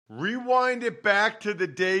Rewind it back to the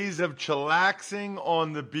days of chillaxing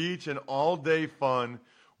on the beach and all-day fun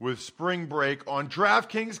with spring break on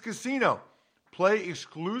DraftKings Casino. Play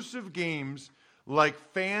exclusive games like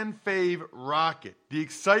Fan Fave Rocket. The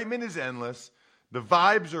excitement is endless, the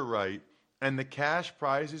vibes are right, and the cash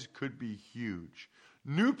prizes could be huge.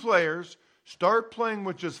 New players start playing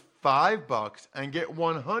with just $5 and get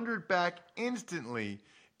 $100 back instantly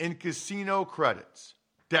in casino credits.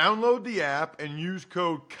 Download the app and use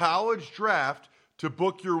code COLLEGEDRAFT to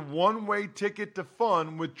book your one-way ticket to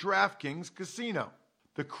fun with DraftKings Casino.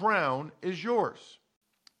 The crown is yours.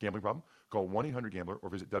 Gambling problem? Call 1-800-GAMBLER or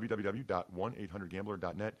visit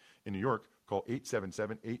www.1800gambler.net. In New York, call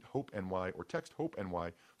 877-8-HOPE-NY or text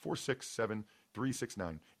HOPE-NY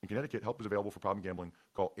 467-369. In Connecticut, help is available for problem gambling.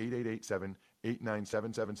 Call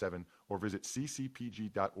 888-7-897-7777 or visit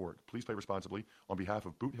ccpg.org. Please play responsibly. On behalf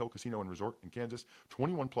of Boot Hill Casino and Resort in Kansas,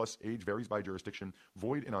 21 plus, age varies by jurisdiction,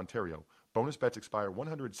 void in Ontario. Bonus bets expire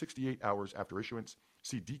 168 hours after issuance.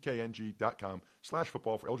 See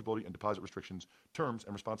dkng.com/football for eligibility and deposit restrictions, terms,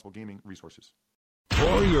 and responsible gaming resources.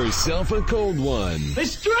 Pour yourself a cold one.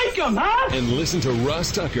 Let's strike 'em, huh? And listen to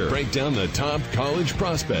Ross Tucker break down the top college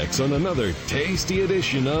prospects on another tasty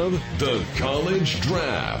edition of The College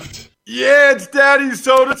Draft. Yeah, it's Daddy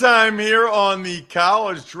Soda time here on the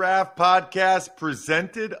College Draft Podcast,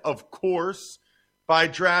 presented, of course, by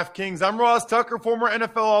DraftKings. I'm Ross Tucker, former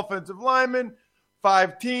NFL offensive lineman,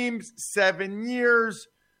 5 teams, 7 years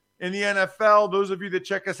in the NFL. Those of you that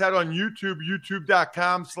check us out on YouTube,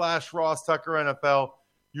 youtube.com/Ross Tucker NFL,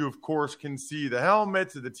 you, of course, can see the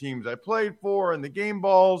helmets of the teams I played for and the game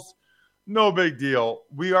balls. No big deal.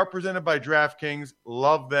 We are presented by DraftKings.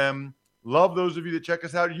 Love them. Love those of you that check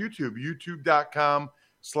us out at YouTube,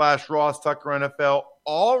 youtube.com/Ross Tucker NFL.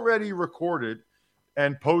 Already recorded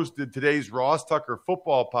and posted today's Ross Tucker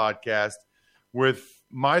football podcast with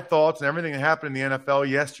my thoughts and everything that happened in the NFL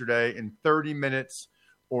yesterday in 30 minutes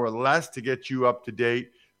or less to get you up to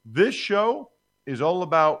date. This show is all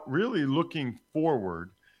about really looking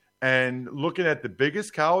forward and looking at the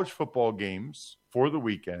biggest college football games for the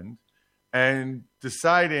weekend and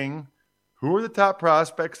deciding who are the top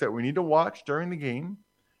prospects that we need to watch during the game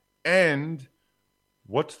and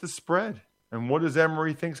what's the spread and what does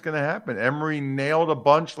Emory think is going to happen. Emory nailed a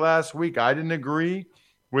bunch last week. I didn't agree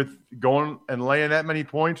with going and laying that many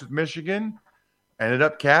points with Michigan. Ended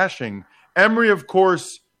up cashing. Emory, of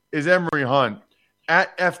course, is Emory Hunt.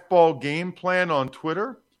 At FBall Game Plan on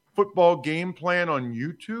Twitter, Football Game Plan on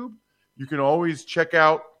YouTube. You can always check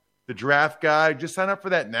out the draft guide. Just sign up for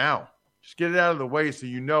that now. Just get it out of the way so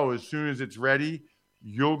you know as soon as it's ready,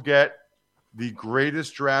 you'll get the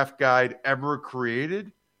greatest draft guide ever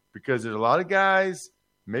created, because there's a lot of guys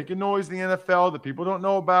making noise in the NFL that people don't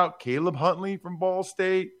know about. Caleb Huntley from Ball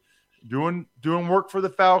State doing work for the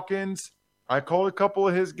Falcons. I called a couple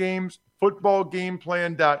of his games.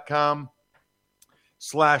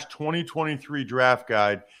 footballgameplan.com/2023 draft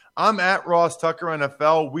guide. I'm at Ross Tucker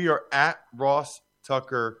NFL. We are at Ross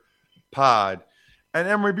Tucker Pod. And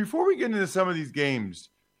Emory, before we get into some of these games,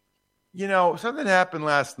 you know, something happened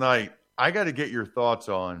last night I got to get your thoughts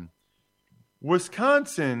on.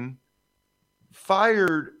 Wisconsin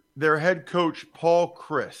fired their head coach, Paul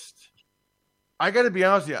Chryst. I got to be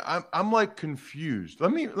honest with you, I'm like confused.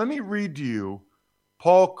 Let me read to you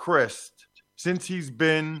Paul Chryst since he's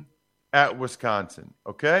been at Wisconsin,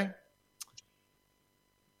 okay?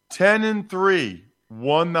 10-3,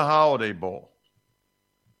 won the Holiday Bowl.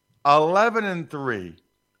 11-3,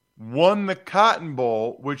 won the Cotton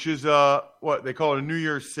Bowl, which is what they call it, a New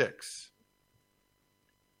Year's Six.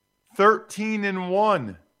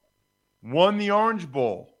 13-1, won the Orange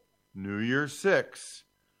Bowl, New Year's Six.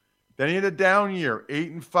 Then he had a down year,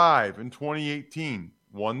 8-5 in 2018,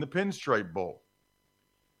 won the Pinstripe Bowl.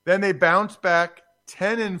 Then they bounced back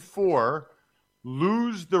 10-4,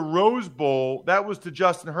 lose the Rose Bowl. That was to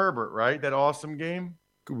Justin Herbert, right? That awesome game?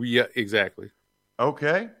 Yeah, exactly.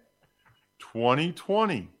 Okay.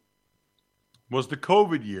 2020 was the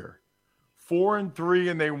COVID year. 4-3,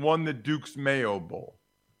 and they won the Duke's Mayo Bowl.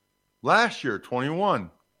 Last year, 21,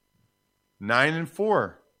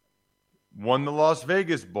 9-4, won the Las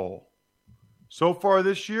Vegas Bowl. So far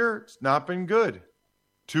this year, it's not been good.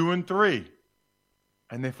 2-3,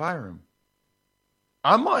 and they fire him.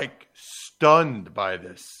 I'm like stunned by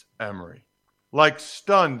this, Emory. Like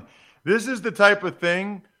stunned. This is the type of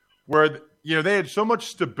thing where, you know, they had so much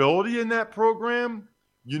stability in that program.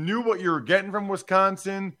 You knew what you were getting from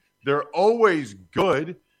Wisconsin. They're always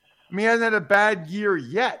good. I mean, he hasn't had a bad year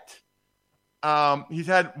yet. He's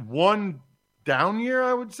had one down year,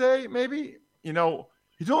 I would say, maybe. You know,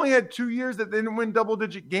 he's only had 2 years that they didn't win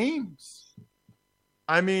double-digit games.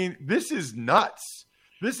 I mean, this is nuts.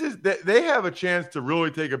 They have a chance to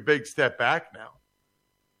really take a big step back now.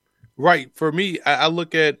 Right. For me, I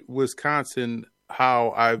look at Wisconsin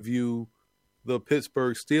how I view the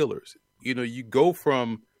Pittsburgh Steelers. You go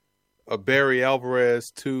from a Barry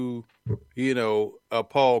Alvarez to, a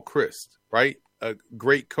Paul Chryst, right? A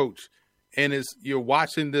great coach. And you're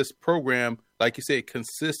watching this program, like you said,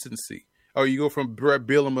 consistency. Or you go from Brett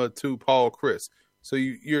Bielema to Paul Chryst. So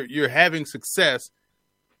you're having success,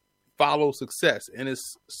 follow success, and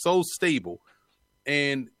it's so stable.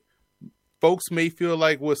 And folks may feel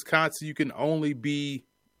like Wisconsin, you can only be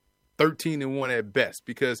 13-1 at best,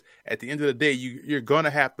 because at the end of the day, you're going to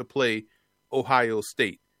have to play Ohio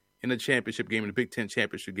State in the championship game, in the Big Ten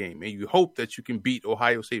championship game. And you hope that you can beat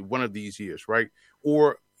Ohio State one of these years, right?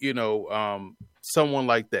 Or, someone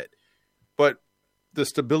like that. But the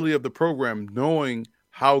stability of the program, knowing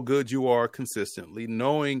how good you are consistently,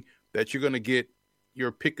 knowing that you're going to get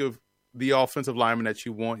your pick of the offensive lineman that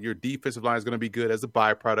you want, your defensive line is going to be good as a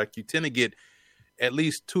byproduct. You tend to get at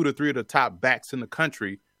least 2 to 3 of the top backs in the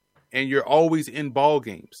country, and you're always in ball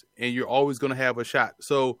games, and you're always going to have a shot.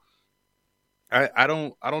 So I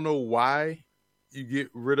don't know why you get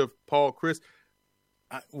rid of Paul Chryst.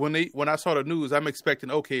 When I saw the news, I'm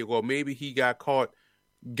expecting, okay, well, maybe he got caught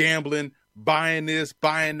gambling, buying this,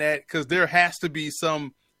 buying that, because there has to be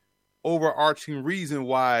some overarching reason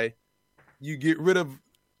why you get rid of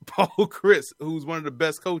Paul Chryst, who's one of the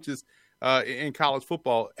best coaches in college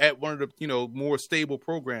football at one of the more stable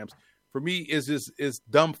programs. For me, is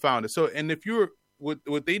dumbfounded. So, and if you're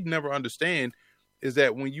what they'd never understand is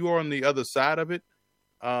that when you are on the other side of it,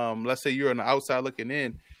 let's say you're on the outside looking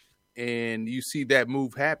in, and you see that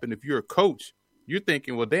move happen. If you're a coach, you're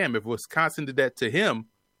thinking, well, damn, if Wisconsin did that to him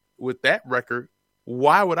with that record,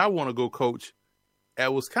 why would I want to go coach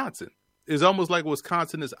at Wisconsin? It's almost like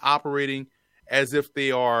Wisconsin is operating as if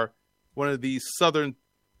they are one of these Southern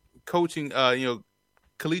coaching,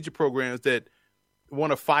 collegiate programs that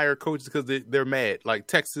want to fire coaches because they're mad, like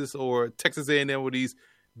Texas or Texas A&M with these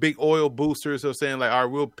big oil boosters are saying like, all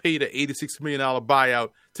right, we'll pay the $86 million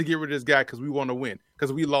buyout to get rid of this guy because we want to win,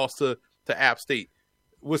 because we lost to App State.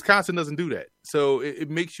 Wisconsin doesn't do that. So it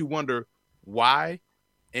makes you wonder why.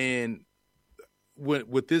 And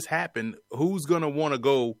with this happen, who's going to want to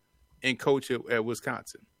go and coach at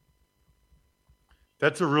Wisconsin?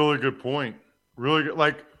 That's a really good point. Really good.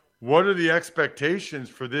 Like, what are the expectations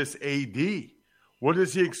for this AD? What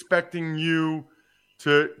is he expecting you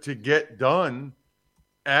to get done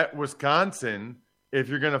at Wisconsin if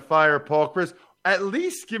you're going to fire Paul Chryst? At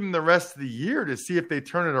least give him the rest of the year to see if they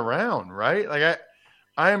turn it around, right? Like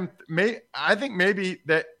I think maybe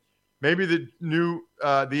the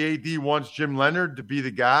AD wants Jim Leonhard to be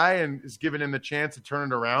the guy and is giving him the chance to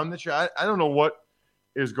turn it around this year. I don't know what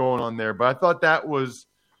is going on there, but I thought that was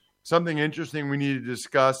something interesting we need to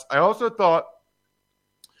discuss. I also thought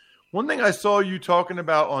one thing I saw you talking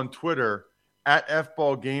about on Twitter at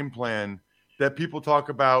FBall Game Plan that people talk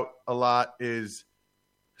about a lot is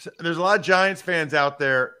there's a lot of Giants fans out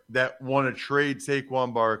there that want to trade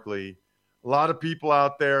Saquon Barkley. A lot of people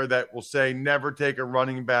out there that will say never take a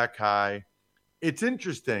running back high. It's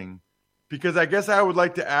interesting because I guess I would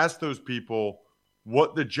like to ask those people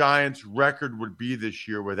what the Giants' record would be this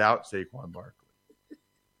year without Saquon Barkley.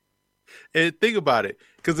 And think about it,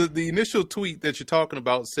 because the initial tweet that you're talking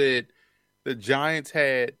about said the Giants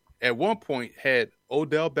had, at one point, had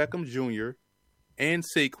Odell Beckham Jr. and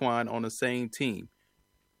Saquon on the same team.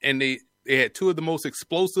 And they had two of the most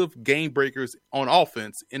explosive game breakers on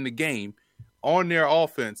offense in the game. On their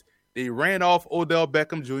offense, they ran off Odell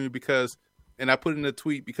Beckham Jr. because, and I put in a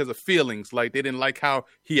tweet, because of feelings. Like they didn't like how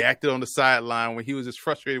he acted on the sideline when he was just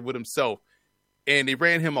frustrated with himself. And they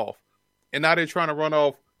ran him off. And now they're trying to run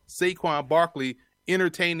off Saquon Barkley,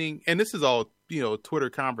 entertaining. And this is all, Twitter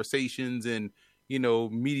conversations and,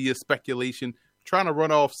 media speculation, trying to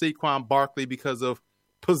run off Saquon Barkley because of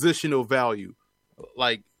positional value.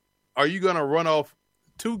 Like, are you going to run off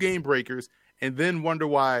two game breakers and then wonder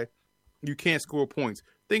why you can't score points?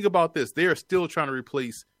 Think about this. They are still trying to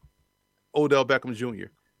replace Odell Beckham Jr.,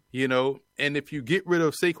 and if you get rid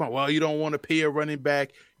of Saquon, well, you don't want to pay a running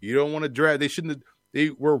back. You don't want to draft. They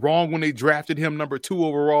were wrong when they drafted him number 2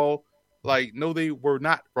 overall. Like, no, they were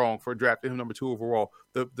not wrong for drafting him number 2 overall.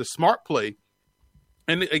 The smart play,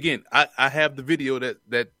 and again, I have the video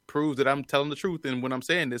that proves that I'm telling the truth. And when I'm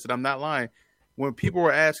saying this, and I'm not lying, when people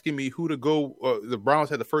were asking me who to go, the Browns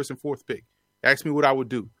had the 1st and 4th pick. Asked me what I would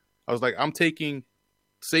do. I was like, I'm taking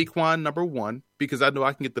Saquon number 1 because I know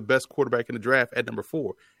I can get the best quarterback in the draft at number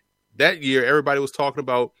 4. That year, everybody was talking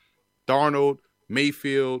about Darnold,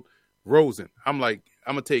 Mayfield, Rosen. I'm like,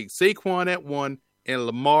 I'm going to take Saquon at 1 and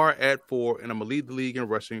Lamar at 4, and I'm going to lead the league in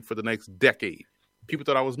rushing for the next decade. People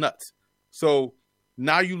thought I was nuts. So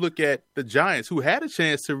now you look at the Giants, who had a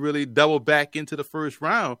chance to really double back into the first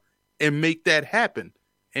round and make that happen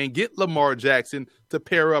and get Lamar Jackson to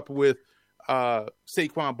pair up with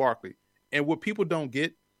Saquon Barkley. And what people don't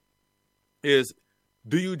get is,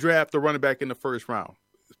 do you draft a running back in the first round?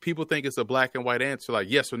 People think it's a black and white answer, like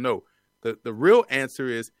yes or no. The real answer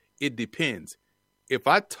is it depends. If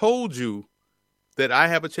I told you that I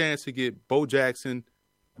have a chance to get Bo Jackson,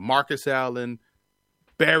 Marcus Allen,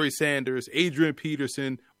 Barry Sanders, Adrian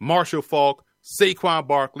Peterson, Marshall Faulk, Saquon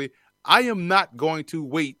Barkley, I am not going to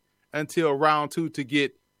wait until round 2 to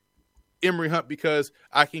get Emory Hunt because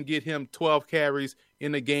I can get him 12 carries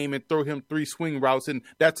in the game and throw him 3 swing routes, and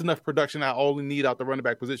that's enough production I only need out the running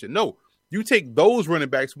back position. No, you take those running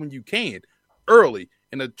backs when you can, early.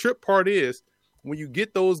 And the trip part is, when you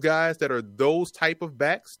get those guys that are those type of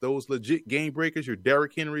backs, those legit game breakers, your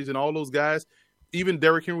Derrick Henrys and all those guys, even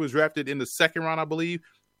Derrick Henry was drafted in the second round, I believe.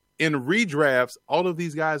 In redrafts, all of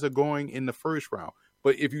these guys are going in the first round.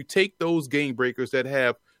 But if you take those game breakers that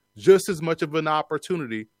have just as much of an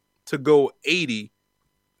opportunity to go 80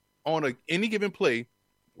 on any given play,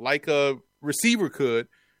 like a receiver could,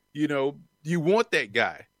 you want that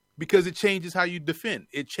guy because it changes how you defend.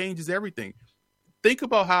 It changes everything. Think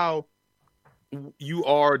about how you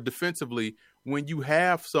are defensively when you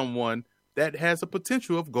have someone that has a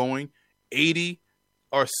potential of going 80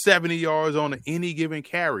 or 70 yards on any given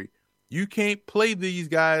carry. You can't play these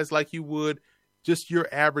guys like you would just your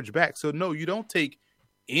average back. So no, you don't take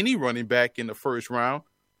any running back in the first round,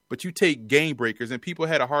 but you take game breakers, and people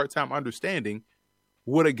had a hard time understanding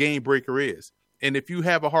what a game breaker is. And if you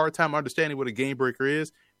have a hard time understanding what a game breaker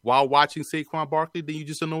is while watching Saquon Barkley, then you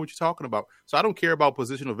just don't know what you're talking about. So I don't care about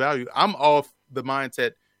positional value. I'm off the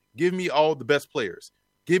mindset, give me all the best players,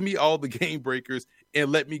 give me all the game breakers,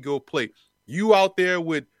 and let me go play. You out there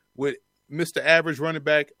with Mr. Average running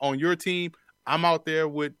back on your team, I'm out there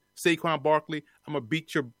with Saquon Barkley. I'm going to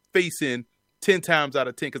beat your face in 10 times out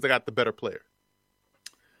of 10 because I got the better player.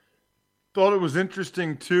 Thought it was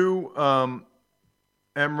interesting, too,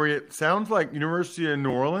 Emory. It sounds like University of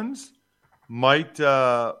New Orleans might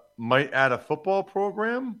add a football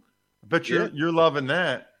program. I bet you're loving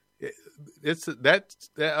that.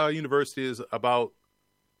 That university is about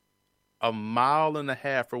a mile and a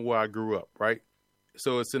half from where I grew up, right?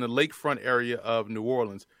 So it's in the lakefront area of New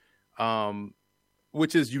Orleans,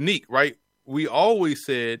 which is unique, right? We always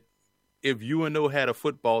said if UNO had a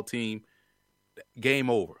football team, game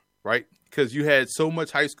over, right? Because you had so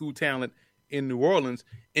much high school talent in New Orleans,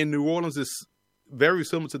 and New Orleans is very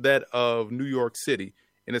similar to that of New York City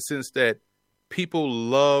in the sense that people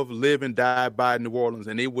live and die by New Orleans,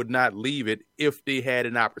 and they would not leave it if they had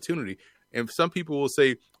an opportunity. And some people will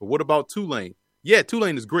say, well, what about Tulane? Yeah,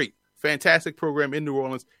 Tulane is great. Fantastic program in New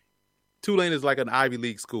Orleans. Tulane is like an Ivy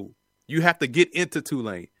League school. You have to get into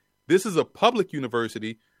Tulane. This is a public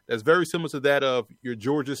university that's very similar to that of your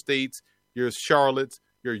Georgia States, your Charlottes,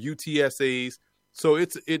 your UTSAs. So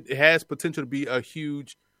it has potential to be a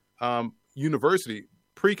huge university.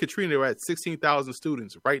 Pre-Katrina, they were at 16,000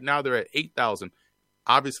 students. Right now, they're at 8,000.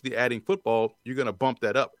 Obviously, adding football, you're going to bump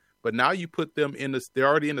that up. But now you put them they're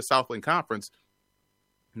already in the Southland Conference.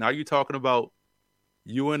 Now you're talking about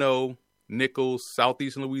UNO, Nichols,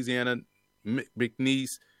 Southeastern Louisiana,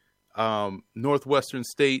 McNeese, Northwestern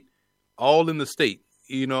State, all in the state,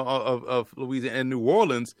 of Louisiana and New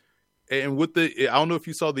Orleans. And with I don't know if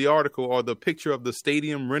you saw the article or the picture of the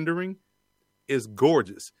stadium rendering, is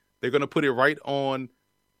gorgeous. They're going to put it right on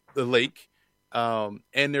the lake. And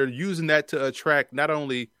they're using that to attract not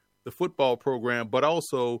only the football program, but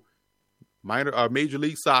also Major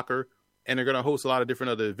League Soccer. And they're going to host a lot of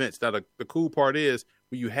different other events. Now, the cool part is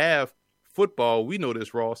when you have football, we know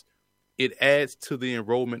this, Ross, it adds to the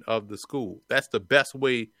enrollment of the school. That's the best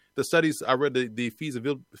way. The studies, I read the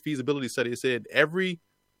feasibility study, it said every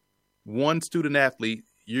one student athlete,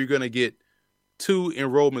 you're going to get 2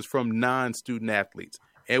 enrollments from non-student athletes.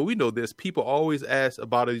 And we know this. People always ask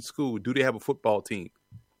about a school, do they have a football team?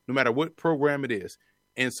 No matter what program it is.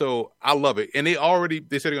 And so I love it. And they said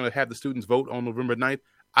they're going to have the students vote on November 9th.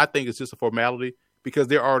 I think it's just a formality because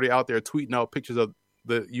they're already out there tweeting out pictures of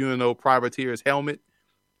the UNO Privateers helmet.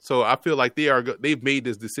 So I feel like they've made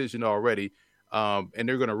this decision already, and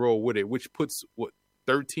they're going to roll with it, which puts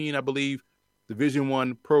 13, I believe, Division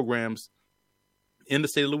I programs in the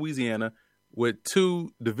state of Louisiana with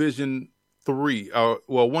 2 Division III.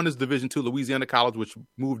 One is Division II, Louisiana College, which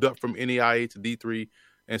moved up from NAIA to D3,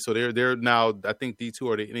 and so they're now, I think, D2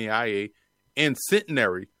 or the NAIA, and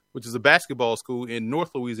Centenary, which is a basketball school in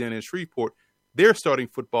North Louisiana in Shreveport. They're starting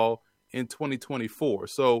football, in 2024.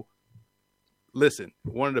 So, listen,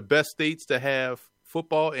 one of the best states to have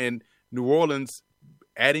football, and New Orleans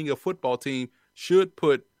adding a football team should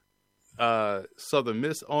put Southern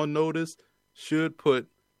Miss on notice, should put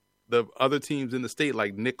the other teams in the state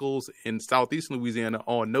like Nichols and Southeastern Louisiana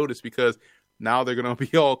on notice, because now they're going to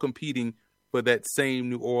be all competing for that same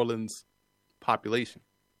New Orleans population.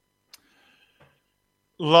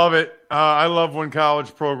 Love it. I love when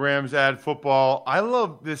college programs add football. I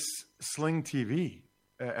love this Sling TV,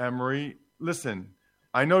 Emory. Listen,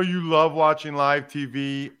 I know you love watching live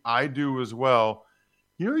TV. I do as well.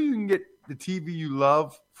 You know, you can get the TV you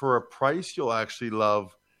love for a price you'll actually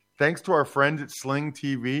love. Thanks to our friends at Sling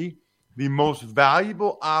TV, the most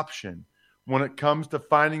valuable option when it comes to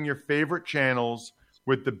finding your favorite channels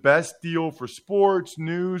with the best deal for sports,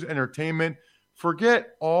 news, entertainment.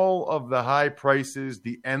 Forget all of the high prices,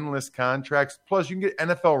 the endless contracts. Plus, you can get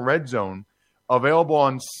NFL Red Zone available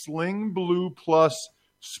on Sling Blue Plus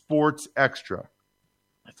Sports Extra.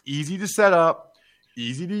 It's easy to set up,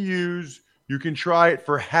 easy to use. You can try it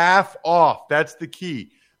for half off. That's the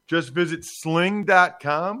key. Just visit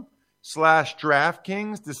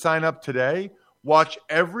sling.com/DraftKings to sign up today. Watch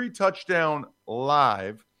every touchdown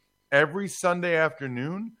live every Sunday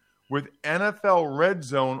afternoon with NFL Red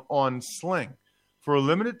Zone on Sling. For a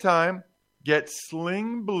limited time, get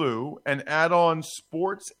Sling Blue and add on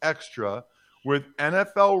Sports Extra with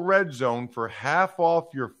NFL Red Zone for half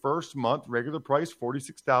off your first month. Regular price,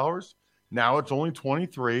 $46. Now it's only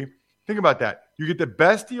 $23. Think about that. You get the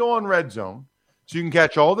best deal on Red Zone, so you can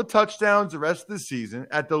catch all the touchdowns the rest of the season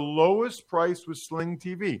at the lowest price with Sling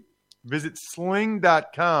TV. Visit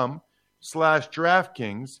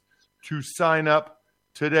sling.com/DraftKings to sign up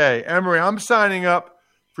today. Emory, I'm signing up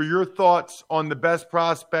for your thoughts on the best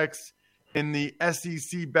prospects in the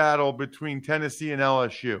SEC battle between Tennessee and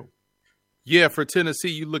LSU. Yeah, for Tennessee,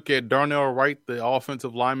 you look at Darnell Wright, the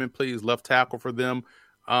offensive lineman, plays left tackle for them.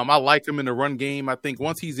 I like him in the run game. I think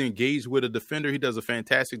once he's engaged with a defender, he does a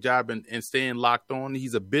fantastic job in staying locked on.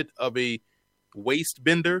 He's a bit of a waist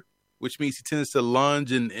bender, which means he tends to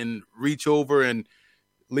lunge and reach over and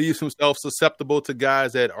leaves himself susceptible to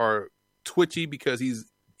guys that are twitchy because he's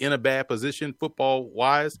in a bad position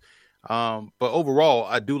football-wise. But overall,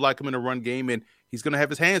 I do like him in the run game, and he's going to have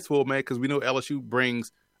his hands full, man, because we know LSU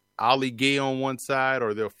brings Ali Gay on one side,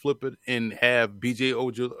 or they'll flip it and have B.J.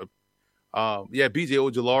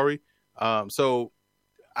 Ojulari. So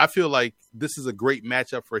I feel like this is a great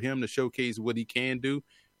matchup for him to showcase what he can do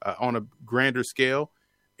on a grander scale.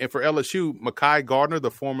 And for LSU, Mekhi Gardner, the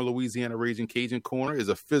former Louisiana Raging Cajun corner, is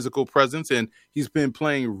a physical presence, and he's been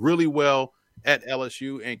playing really well at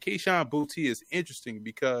LSU. And Kayshon Boutte is interesting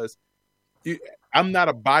because I'm not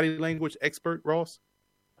a body language expert, Ross,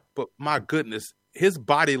 but my goodness, his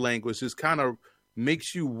body language just kind of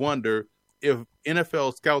makes you wonder if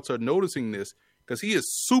NFL scouts are noticing this, because he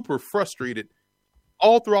is super frustrated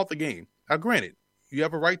all throughout the game. Now, granted, you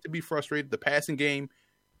have a right to be frustrated. The passing game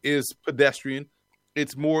is pedestrian.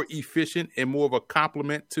 It's more efficient and more of a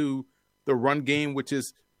complement to the run game, which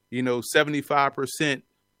is, 75%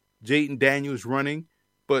 Jayden Daniels running.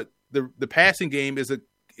 But the passing game is a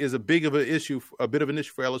bit of an issue for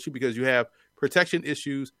LSU, because you have protection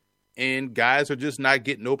issues and guys are just not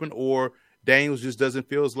getting open, or Daniels just doesn't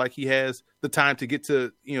feel like he has the time to get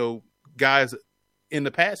to, guys in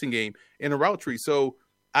the passing game in a route tree. So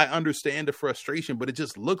I understand the frustration, but it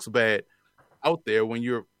just looks bad out there when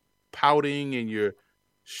you're pouting and you're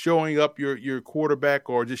showing up your quarterback,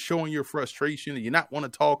 or just showing your frustration and you not want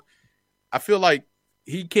to talk. I feel like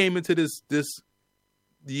he came into this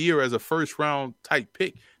year as a first round type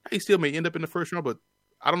pick. He still may end up in the first round, but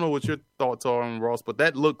I don't know what your thoughts are on Ross, but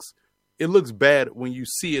it looks bad when you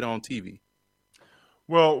see it on TV.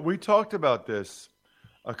 Well, we talked about this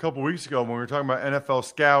a couple weeks ago when we were talking about NFL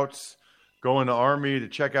scouts going to Army to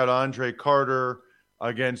check out Andre Carter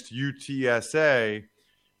against UTSA.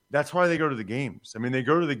 That's why they go to the games. I mean, they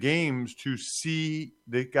go to the games to see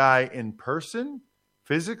the guy in person,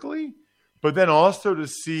 physically, but then also to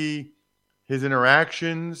see his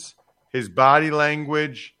interactions, his body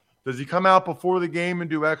language. Does he come out before the game and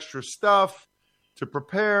do extra stuff to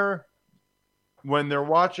prepare? When they're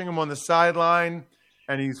watching him on the sideline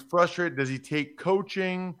and he's frustrated, does he take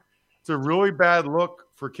coaching? It's a really bad look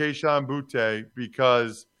for Kayshon Boutte,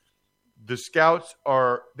 because the scouts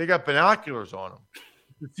they got binoculars on him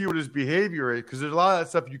to see what his behavior is, because there's a lot of that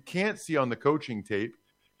stuff you can't see on the coaching tape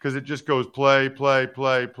because it just goes play, play,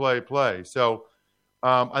 play, play, play. So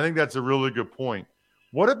I think that's a really good point.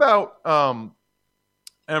 What about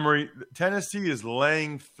Emory? Tennessee is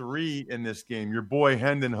laying 3 in this game. Your boy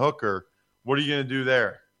Hendon Hooker. What are you going to do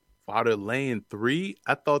there? Wow, they're laying 3.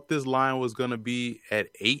 I thought this line was going to be at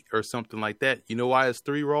 8 or something like that. You know why it's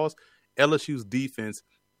 3, Ross? LSU's defense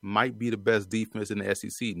might be the best defense in the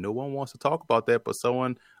SEC. No one wants to talk about that, but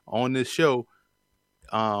someone on this show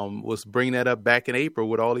was bringing that up back in April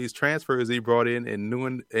with all these transfers he brought in and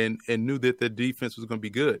knew that the defense was going to be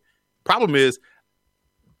good. Problem is,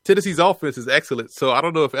 Tennessee's offense is excellent, so I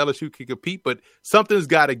don't know if LSU can compete, but something's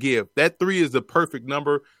got to give. That 3 is the perfect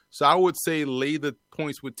number, so I would say lay the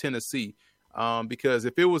points with Tennessee because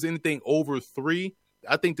if it was anything over 3,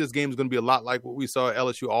 I think this game is going to be a lot like what we saw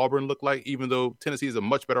LSU-Auburn look like, even though Tennessee is a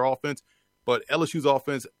much better offense. But LSU's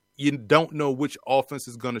offense, you don't know which offense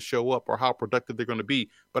is going to show up or how productive they're going to be,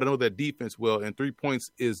 but I know that defense will, and 3 points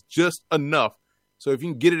is just enough. So if you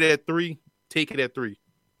can get it at 3, take it at 3.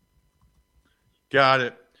 Got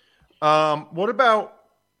it. What about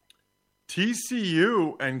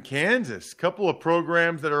TCU and Kansas? A couple of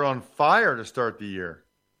programs that are on fire to start the year.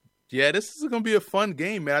 Yeah, this is going to be a fun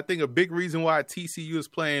game, man. I think a big reason why TCU is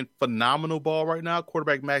playing phenomenal ball right now,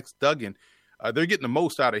 quarterback Max Duggan, they're getting the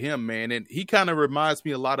most out of him, man. And he kind of reminds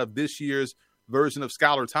me a lot of this year's version of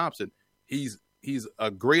Skylar Thompson. He's a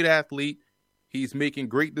great athlete. He's making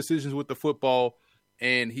great decisions with the football,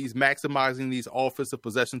 and he's maximizing these offensive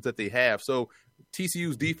possessions that they have. So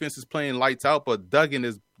TCU's defense is playing lights out, but Duggan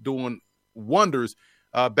is doing wonders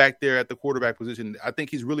back there at the quarterback position. I think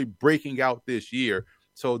he's really breaking out this year.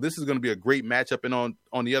 So this is going to be a great matchup. And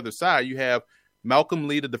on the other side, you have Malcolm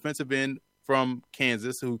Lee, the defensive end from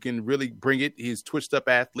Kansas, who can really bring it. He's a twitched-up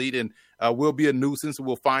athlete and will be a nuisance.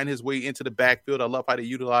 Will find his way into the backfield. I love how they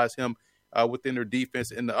utilize him within their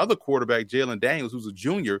defense. And the other quarterback, Jalen Daniels, who's a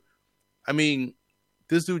junior, I mean,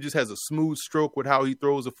 this dude just has a smooth stroke with how he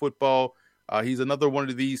throws a football. He's another one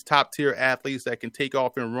of these top-tier athletes that can take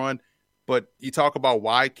off and run. But you talk about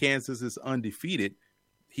why Kansas is undefeated.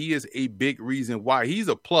 He is a big reason why. He's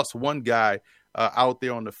a +1 guy out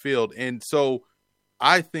there on the field. And so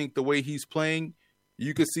I think the way he's playing,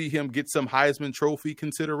 you could see him get some Heisman Trophy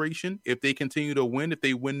consideration if they continue to win, if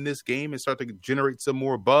they win this game and start to generate some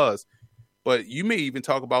more buzz. But you may even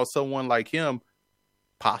talk about someone like him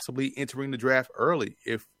possibly entering the draft early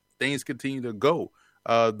if things continue to go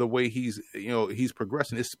the way he's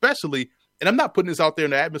progressing, especially, and I'm not putting this out there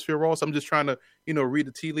in the atmosphere, Ross. I'm just trying to, read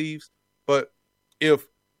the tea leaves. But if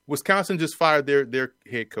Wisconsin just fired their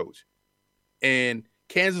head coach and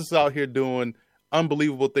Kansas is out here doing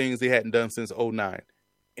unbelievable things they hadn't done since 2009,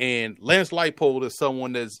 and Lance Leipold is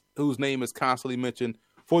someone whose name is constantly mentioned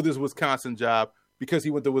for this Wisconsin job because he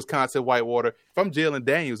went to Wisconsin Whitewater. If I'm Jalen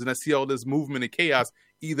Daniels and I see all this movement and chaos,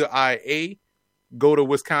 either I go to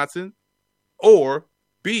Wisconsin or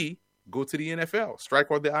B, go to the NFL, strike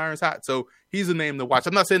while the iron's hot. So he's a name to watch.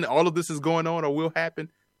 I'm not saying that all of this is going on or will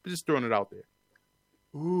happen, but just throwing it out there.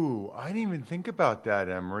 Ooh, I didn't even think about that,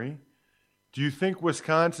 Emory. Do you think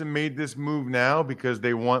Wisconsin made this move now because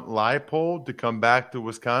they want Leipold to come back to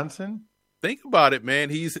Wisconsin? Think about it, man.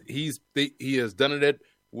 He has done it at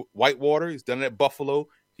Whitewater. He's done it at Buffalo.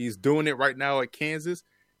 He's doing it right now at Kansas.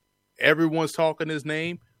 Everyone's talking his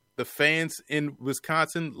name. The fans in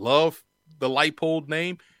Wisconsin love the Leipold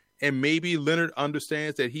name, and maybe Leonard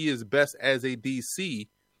understands that he is best as a DC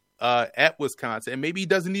at Wisconsin, and maybe he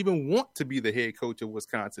doesn't even want to be the head coach of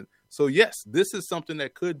Wisconsin. So yes, this is something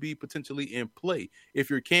that could be potentially in play.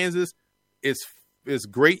 If you're Kansas, it's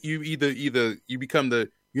great. You either you become the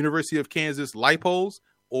University of Kansas Leipolds,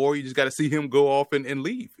 or you just got to see him go off and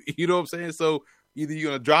leave. You know what I'm saying? So either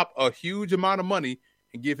you're going to drop a huge amount of money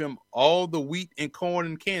and give him all the wheat and corn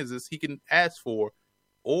in Kansas he can ask for,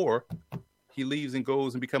 or he leaves and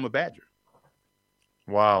goes and become a Badger.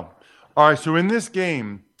 Wow. All right, so in this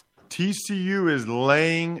game, TCU is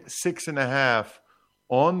laying 6.5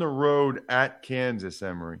 on the road at Kansas,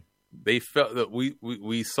 Emory. They felt that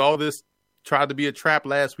we saw this try to be a trap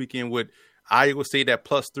last weekend with Iowa State at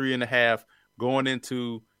 +3.5 going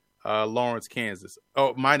into Lawrence, Kansas.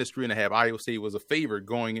 Oh, -3.5. Iowa State was a favorite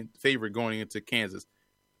going into Kansas.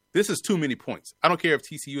 This is too many points. I don't care if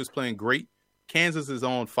TCU is playing great. Kansas is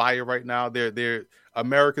on fire right now. They're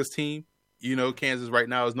America's team. Kansas right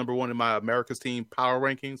now is number 1 in my America's team power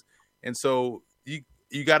rankings. And so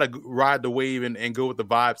you got to ride the wave and go with the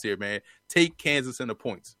vibes here, man. Take Kansas in the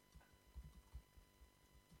points.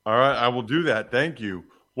 All right, I will do that. Thank you.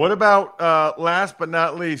 What about, last but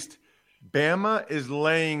not least, Bama is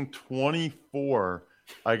laying 24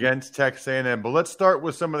 against Texas A&M. But let's start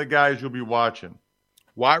with some of the guys you'll be watching.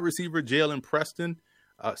 Wide receiver Jalen Preston,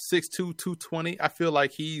 6'2", 220. I feel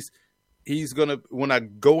like he's going to, when I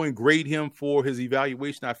go and grade him for his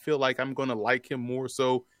evaluation, I feel like I'm going to like him more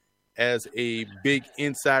so. as a big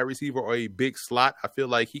inside receiver or a big slot. I feel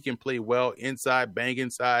like he can play well inside, bang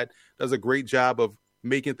inside, does a great job of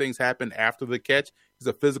making things happen after the catch. He's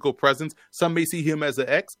a physical presence. Some may see him as an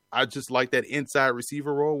X. I just like that inside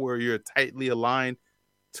receiver role where you're tightly aligned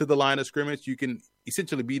to the line of scrimmage. You can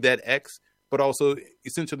essentially be that X, but also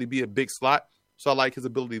essentially be a big slot. So I like his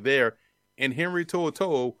ability there. And Henry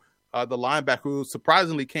To'oTo'o, the linebacker who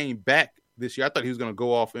surprisingly came back this year. I thought he was going to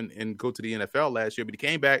go off and go to the NFL last year, but he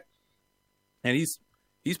came back and he's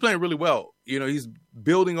playing really well. You know, he's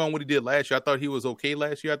building on what he did last year. I thought he was okay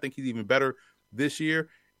last year. I think he's even better this year.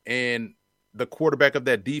 And the quarterback of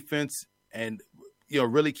that defense and, you know,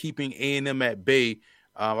 really keeping A&M at bay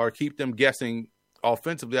or keep them guessing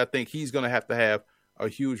offensively, I think he's going to have a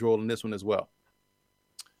huge role in this one as well.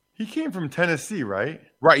 He came from Tennessee, right?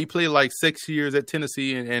 Right. He played like 6 years at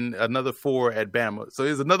Tennessee and another 4 at Bama. So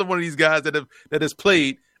he's another one of these guys that has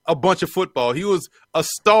played a bunch of football. He was a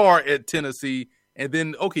star at Tennessee, and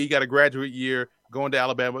then, okay, he got a graduate year going to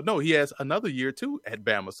Alabama. No, he has another year, too, at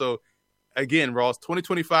Bama. So, again, Ross,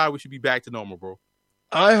 2025, we should be back to normal, bro.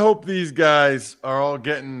 I hope these guys are all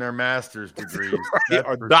getting their master's degrees. Right,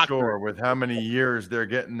 or for doctor. sure, with how many years they're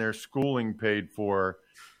getting their schooling paid for.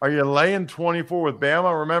 Are you laying 24 with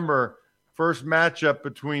Bama? Remember, first matchup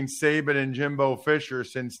between Saban and Jimbo Fisher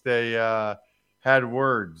since they had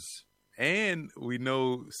words. And we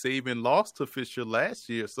know Saban lost to Fisher last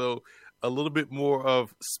year, so a little bit more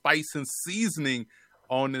of spice and seasoning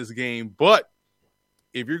on this game. But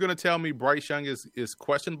if you're going to tell me Bryce Young is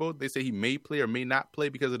questionable, they say he may play or may not play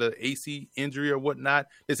because of the AC injury or whatnot.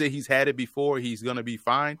 They say he's had it before. He's going to be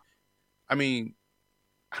fine. I mean,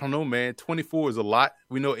 I don't know, man. 24 is a lot.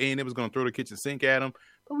 We know A&M is going to throw the kitchen sink at him,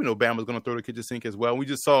 but we know Bama's going to throw the kitchen sink as well. We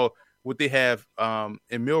just saw what they have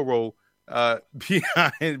in Milroe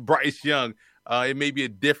behind Bryce Young. It may be a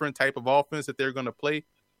different type of offense that they're going to play.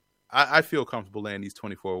 I feel comfortable laying these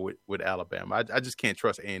 24 with Alabama. I just can't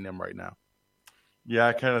trust A&M right now. Yeah,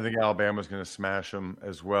 I kind of think Alabama's going to smash them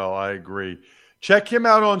as well. I agree. Check him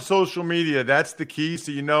out on social media. That's the key.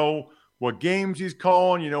 So you know what games he's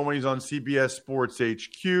calling. You know when he's on CBS Sports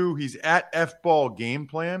HQ. He's at FBall Game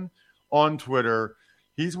Plan on Twitter.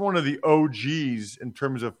 He's one of the OGs in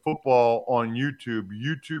terms of football on YouTube,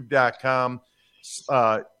 youtube.com.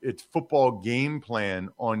 It's Football Game Plan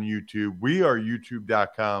on YouTube. We are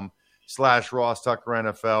youtube.com/Ross Tucker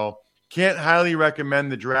NFL. Can't highly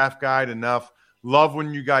recommend the draft guide enough. Love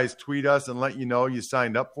when you guys tweet us and let you know you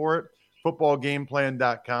signed up for it.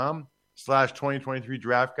 Footballgameplan.com/2023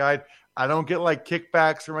 draft guide. I don't get like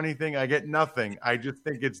kickbacks or anything. I get nothing. I just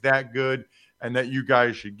think it's that good and that you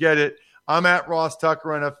guys should get it. I'm at Ross Tucker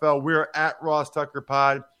NFL. We're at Ross Tucker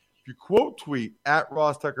Pod. If you quote tweet at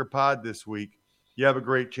Ross Tucker Pod this week, you have a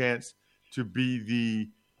great chance to be the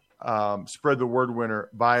spread the word winner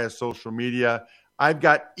via social media. I've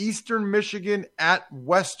got Eastern Michigan at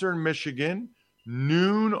Western Michigan.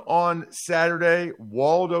 Noon on Saturday,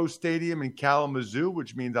 Waldo Stadium in Kalamazoo,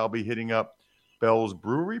 which means I'll be hitting up Bell's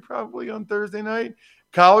Brewery probably on Thursday night.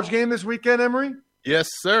 College game this weekend, Emory? Yes,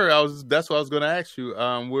 sir. That's what I was going to ask you.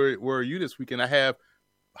 Where are you this weekend? I have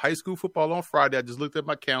high school football on Friday. I just looked at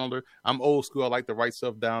my calendar. I'm old school. I like to write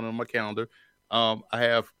stuff down on my calendar. I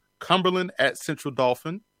have Cumberland at Central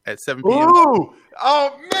Dauphin at 7 p.m. Ooh!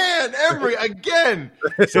 Oh, man, Emory, again.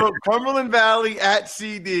 So Cumberland Valley at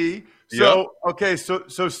CD. So, Yep. Okay,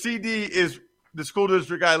 so CD is the school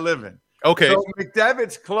district I live in. Okay. So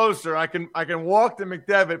McDevitt's closer. I can walk to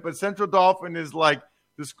McDevitt, but Central Dauphin is like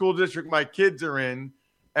the school district my kids are in.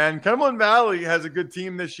 And Cumberland Valley has a good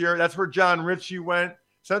team this year. That's where John Ritchie went.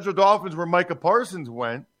 Central Dauphin's where Micah Parsons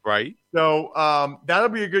went. Right. So that'll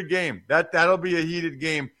be a good game. That'll be a heated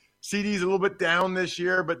game. CD's a little bit down this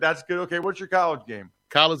year, but that's good. Okay, what's your college game?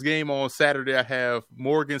 College game on Saturday, I have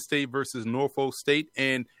Morgan State versus Norfolk State,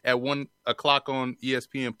 and at 1 o'clock on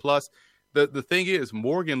ESPN Plus. The thing is,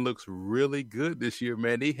 Morgan looks really good this year,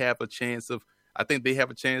 man. I think they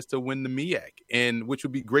have a chance to win the MEAC, and which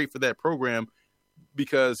would be great for that program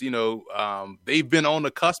because, you know, they've been on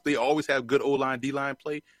the cusp. They always have good O-line, D-line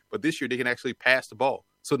play, but this year they can actually pass the ball.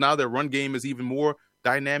 So now their run game is even more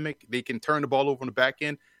dynamic. They can turn the ball over on the back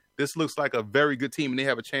end. This looks like a very good team, and they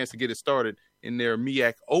have a chance to get it started in their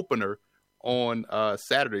MEAC opener on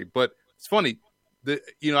Saturday. But it's funny,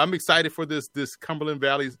 I'm excited for this Cumberland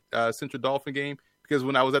Valley Central Dauphin game because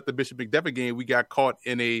when I was at the Bishop McDevitt game, we got caught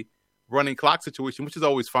in a running clock situation, which is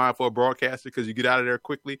always fine for a broadcaster because you get out of there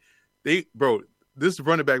quickly. This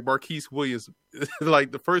running back, Marquise Williams,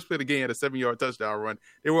 like the first play of the game had a 7-yard touchdown run.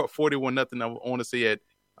 They were up 41-0, I want to say, in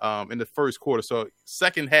the first quarter. So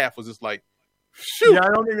second half was just like, Shoot. Yeah, I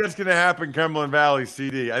don't think that's going to happen, Cumberland Valley,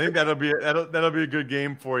 CD. I think that'll be a good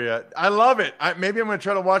game for you. I love it. Maybe I'm going to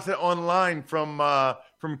try to watch that online from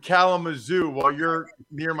Kalamazoo while you're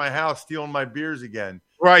near my house stealing my beers again.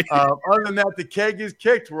 Right. Other than that, the keg is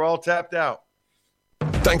kicked. We're all tapped out.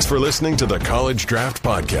 Thanks for listening to the College Draft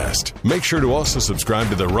Podcast. Make sure to also subscribe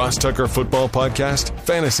to the Ross Tucker Football Podcast,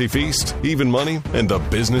 Fantasy Feast, Even Money, and The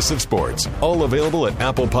Business of Sports. All available at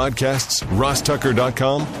Apple Podcasts,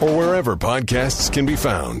 rosstucker.com, or wherever podcasts can be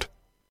found.